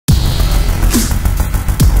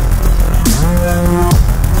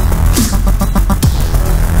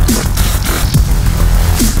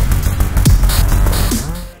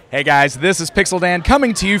Hey guys, this is Pixel Dan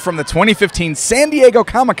coming to you from the 2015 San Diego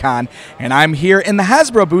Comic-Con, and I'm here in the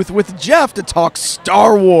Hasbro booth with Jeff to talk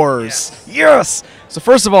Star Wars. Yes! So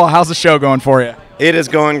first of all, how's the show going for you? It is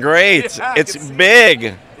going great. Yeah, it's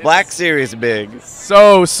big. Black Series big.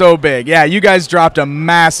 So big. Yeah, you guys dropped a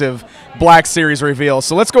massive Black Series reveal.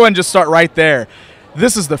 So let's go ahead and just start right there.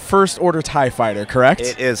 This is the First Order TIE Fighter, correct?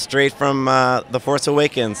 It is straight from The Force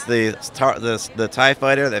Awakens, the TIE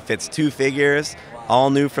Fighter that fits 2 figures, all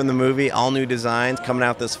new from the movie, all new designs, coming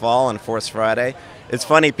out this fall on Force Friday. It's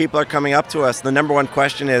funny, people are coming up to us. The number one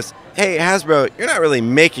question is, hey, Hasbro, you're not really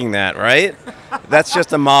making that, right? That's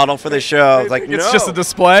just a model for the show. It's like, it's just a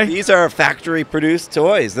display? These are factory-produced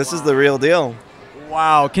toys. This is the real deal.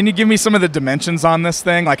 Wow. Can you give me some of the dimensions on this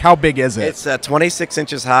thing? Like, how big is it? It's 26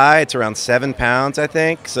 inches high. It's around 7 pounds, I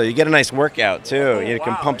think. So you get a nice workout, too. You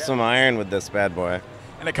can pump some iron with this bad boy.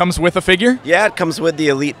 And it comes with a figure? Yeah, it comes with the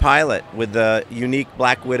Elite Pilot with the unique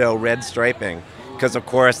Black Widow red striping. Because, of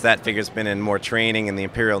course, that figure's been in more training in the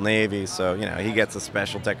Imperial Navy, so, you know, he gets a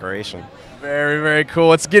special decoration. Very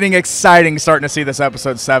cool. It's getting exciting starting to see this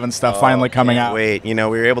Episode 7 stuff finally coming out. Wait, you know,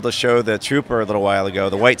 we were able to show the Trooper a little while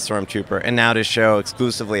ago, the White Stormtrooper, and now to show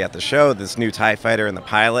exclusively at the show this new TIE Fighter and the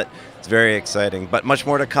pilot. It's very exciting, but much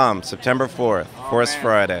more to come. September 4th, Force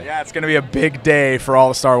Friday. Yeah, it's going to be a big day for all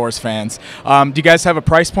the Star Wars fans. Do you guys have a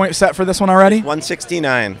price point set for this one already?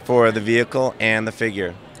 $169 for the vehicle and the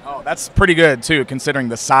figure. Oh, that's pretty good, too, considering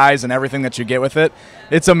the size and everything that you get with it.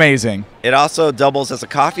 It's amazing. It also doubles as a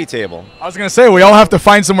coffee table. I was going to say, we all have to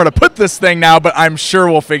find somewhere to put this thing now, but I'm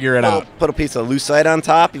sure we'll figure it out. Put a piece of lucite on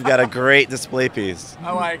top. You've got a great display piece.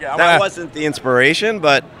 I like it. That wasn't the inspiration,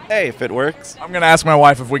 but hey, if it works. I'm going to ask my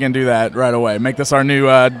wife if we can do that right away. Make this our new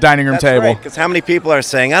dining room table. Because how many people are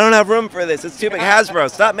saying, I don't have room for this. It's too big.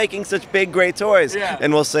 Hasbro, stop making such big, great toys. Yeah.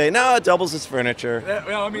 And we'll say, no, it doubles as furniture.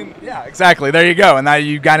 Well, I mean, yeah, exactly. There you go. And now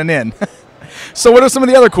you got an in. So what are some of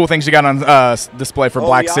the other cool things you got on display for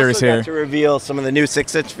Black Series here? We also got to reveal some of the new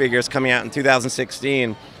 6-inch figures coming out in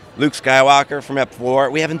 2016. Luke Skywalker from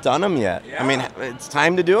Ep4. We haven't done them yet. Yeah. I mean, it's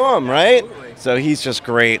time to do them, right? Absolutely. So he's just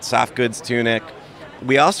great. Soft goods tunic.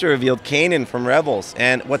 We also revealed Kanan from Rebels.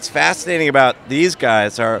 And what's fascinating about these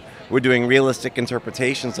guys are we're doing realistic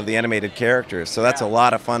interpretations of the animated characters. So that's a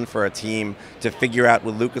lot of fun for a team to figure out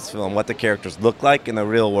with Lucasfilm what the characters look like in the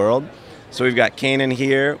real world. So we've got Kanan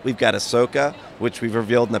here, we've got Ahsoka, which we've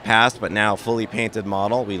revealed in the past, but now fully painted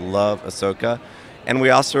model. We love Ahsoka. And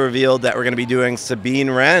we also revealed that we're going to be doing Sabine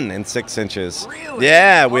Wren in 6 inches. Really?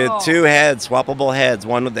 Yeah, with 2 heads, swappable heads,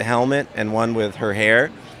 one with the helmet and one with her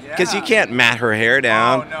hair. Because you can't mat her hair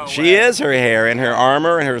down. No she is her hair and her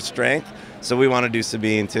armor and her strength. So we want to do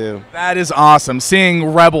Sabine too. That is awesome. Seeing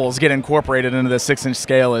Rebels get incorporated into the 6-inch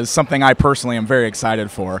scale is something I personally am very excited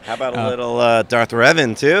for. How about a little Darth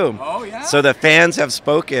Revan too? Oh yeah. So the fans have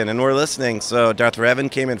spoken and we're listening. So Darth Revan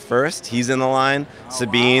came in first. He's in the line.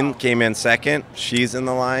 Sabine came in second. She's in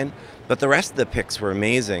the line. But the rest of the picks were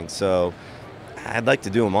amazing. So I'd like to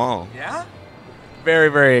do them all. Yeah.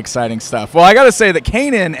 Very exciting stuff. Well, I got to say that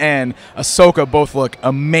Kanan and Ahsoka both look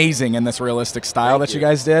amazing in this realistic style that you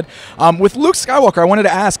guys did. With Luke Skywalker, I wanted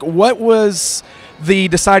to ask, what was the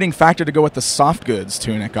deciding factor to go with the soft goods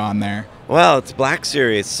tunic on there? Well, it's Black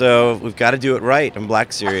Series, so we've got to do it right in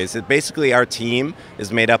Black Series. Basically, our team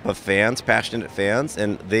is made up of fans, passionate fans,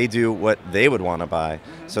 and they do what they would want to buy.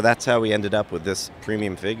 So that's how we ended up with this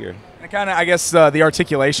premium figure. And kind of, I guess, the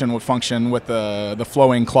articulation would function with the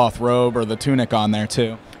flowing cloth robe or the tunic on there,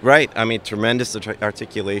 too. Right. I mean, tremendous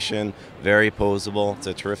articulation, very posable. It's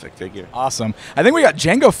a terrific figure. Awesome. I think we got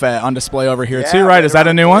Jango Fett on display over here, too, right? Is that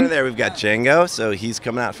a new one? There we've got Jango, so he's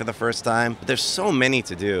coming out for the first time. But there's so many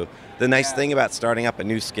to do. The nice thing about starting up a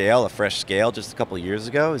new scale, a fresh scale, just a couple of years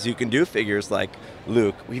ago, is you can do figures like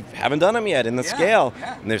Luke. We haven't done them yet in the scale.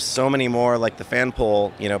 Yeah. And there's so many more, like the fan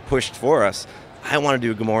poll, pushed for us. I want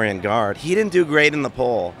to do Gamorrean Guard. He didn't do great in the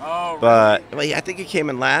poll. Oh, really? But I think he came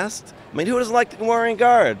in last. I mean, who doesn't like the Gamorrean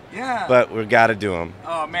Guard? Yeah. But we've got to do him.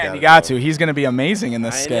 Oh, man, you got to. He's going to be amazing in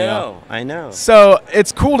this scale. I know. So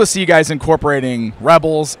it's cool to see you guys incorporating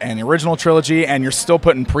Rebels and the original trilogy, and you're still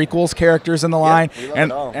putting prequels characters in the line. We love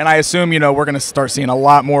it all. And I assume, we're going to start seeing a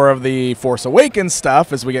lot more of the Force Awakens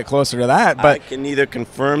stuff as we get closer to that. But I can neither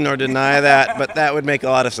confirm nor deny that, but that would make a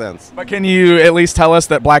lot of sense. But can you at least tell us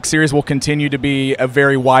that Black Series will continue to be a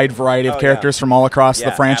very wide variety of characters from all across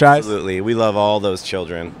the franchise? Absolutely. We love all those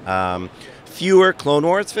children. Fewer Clone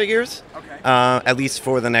Wars figures, at least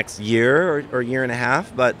for the next year or year and a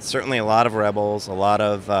half, but certainly a lot of Rebels, a lot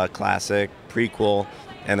of classic, prequel,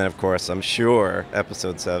 and then, of course, I'm sure,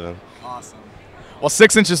 Episode 7. Awesome. Well,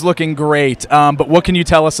 6 inch is looking great, but what can you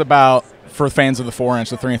tell us about for fans of the 4-inch,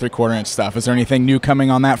 the 3 3/4-inch stuff? Is there anything new coming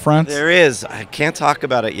on that front? There is. I can't talk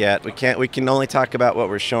about it yet. We can only talk about what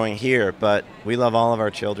we're showing here, but we love all of our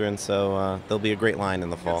children, so there'll be a great line in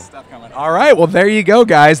the fall. All right, well, there you go,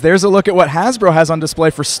 guys. There's a look at what Hasbro has on display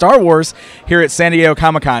for Star Wars here at San Diego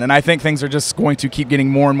Comic-Con, and I think things are just going to keep getting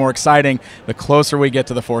more and more exciting the closer we get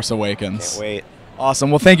to The Force Awakens. Can't wait.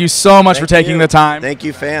 Awesome. Well, thank you so much for taking the time. Thank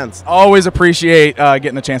you, fans. Always appreciate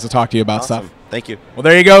getting the chance to talk to you about stuff. Thank you. Well,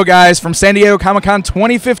 there you go, guys. From San Diego Comic-Con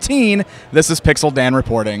 2015, this is Pixel Dan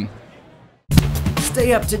reporting.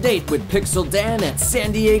 Stay up to date with Pixel Dan at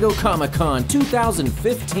San Diego Comic-Con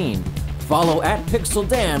 2015. Follow at Pixel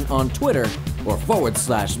Dan on Twitter or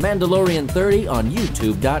 /Mandalorian30 on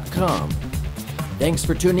YouTube.com. Thanks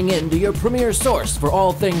for tuning in to your premier source for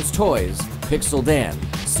all things toys, Pixel Dan.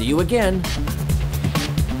 See you again.